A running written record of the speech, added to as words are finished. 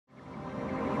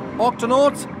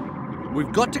Octonauts,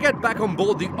 we've got to get back on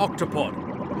board the Octopod.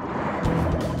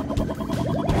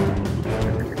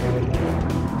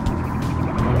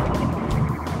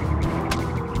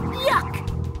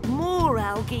 Yuck! More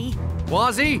algae.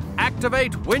 Kwazii,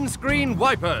 activate windscreen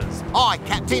wipers. Aye,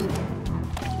 Captain.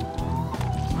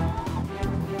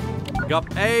 Gup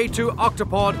A to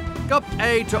Octopod. Gup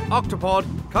A to Octopod.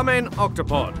 Come in,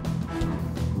 Octopod.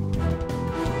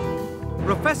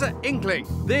 Professor Inkling,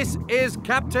 this is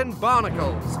Captain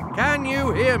Barnacles. Can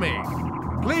you hear me?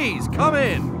 Please come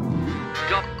in.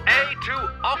 Gup A to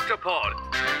Octopod.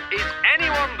 Is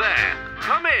anyone there?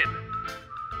 Come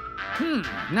in.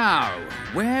 Now,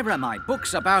 where are my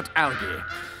books about algae?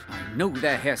 I know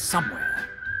they're here somewhere.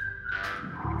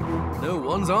 No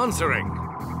one's answering.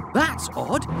 That's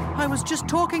odd. I was just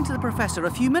talking to the professor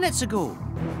a few minutes ago.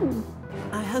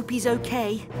 I hope he's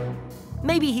okay.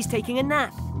 Maybe he's taking a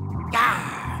nap.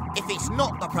 Ah, if it's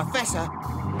not the Professor,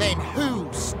 then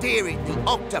who's steering the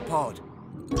Octopod?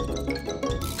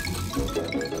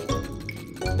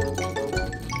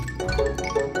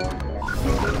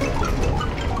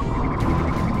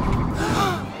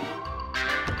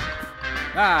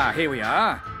 Ah, here we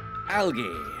are.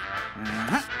 Algae.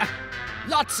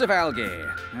 Lots of algae.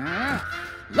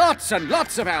 Lots and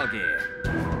lots of algae.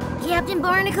 Captain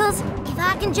Barnacles, if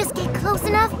I can just get close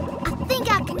enough, I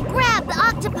think I can grab the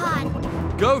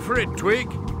Octopod. Go for it, Twig.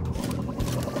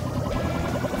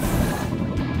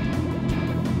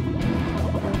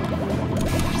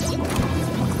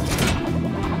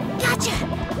 Gotcha!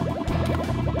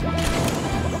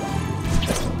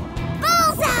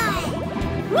 Bullseye!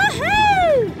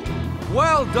 Woohoo!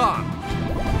 Well done.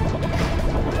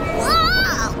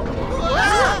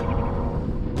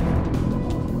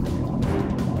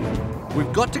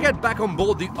 We've got to get back on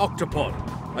board the Octopod.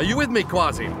 Are you with me,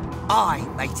 Kwazii? Aye,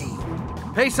 matey.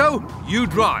 Peso, you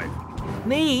drive.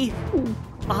 Me?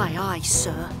 Aye, aye,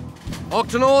 sir.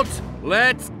 Octonauts,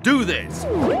 let's do this.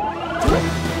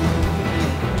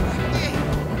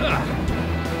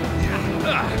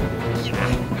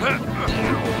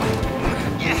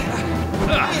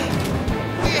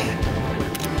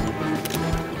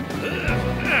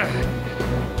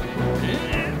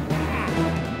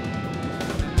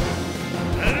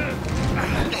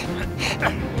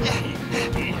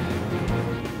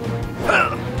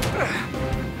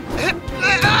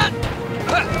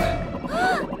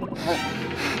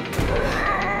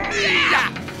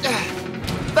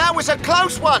 That was a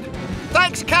close one.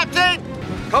 Thanks, Captain.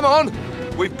 Come on,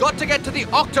 we've got to get to the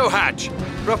Octo Hatch.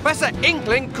 Professor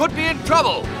Inkling could be in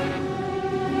trouble.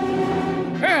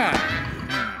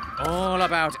 All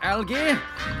about algae.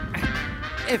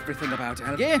 Everything about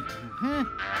algae.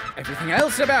 Everything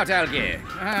else about algae.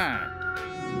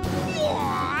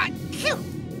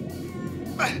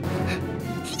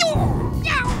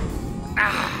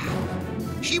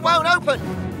 She won't open.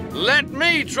 Let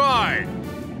me try.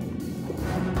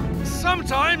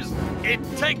 Sometimes it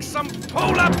takes some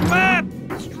polar bear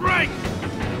strength.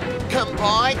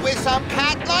 Combined with some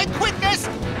cat-like quickness.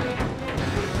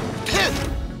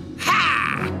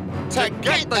 Ha! To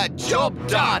get the job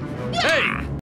done. Hey,